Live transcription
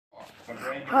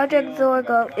Project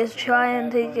Zorgo is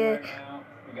trying to get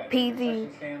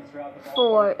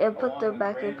PD4 and put them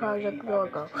back in Project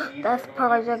Zorgo. That's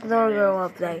Project Zorgo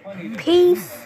update. Peace.